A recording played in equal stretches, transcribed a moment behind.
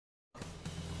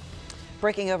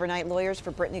Breaking overnight, lawyers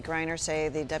for Brittney Griner say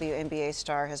the WNBA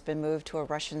star has been moved to a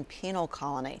Russian penal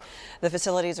colony. The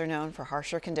facilities are known for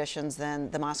harsher conditions than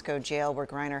the Moscow jail where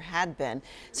Griner had been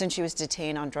since she was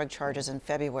detained on drug charges in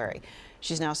February.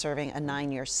 She's now serving a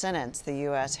 9-year sentence. The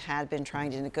U.S. had been trying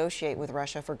to negotiate with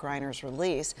Russia for Griner's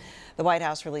release. The White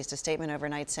House released a statement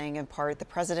overnight saying, in part, the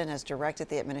president has directed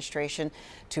the administration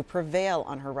to prevail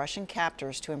on her Russian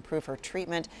captors to improve her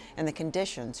treatment and the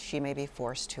conditions she may be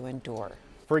forced to endure.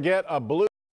 Forget a blue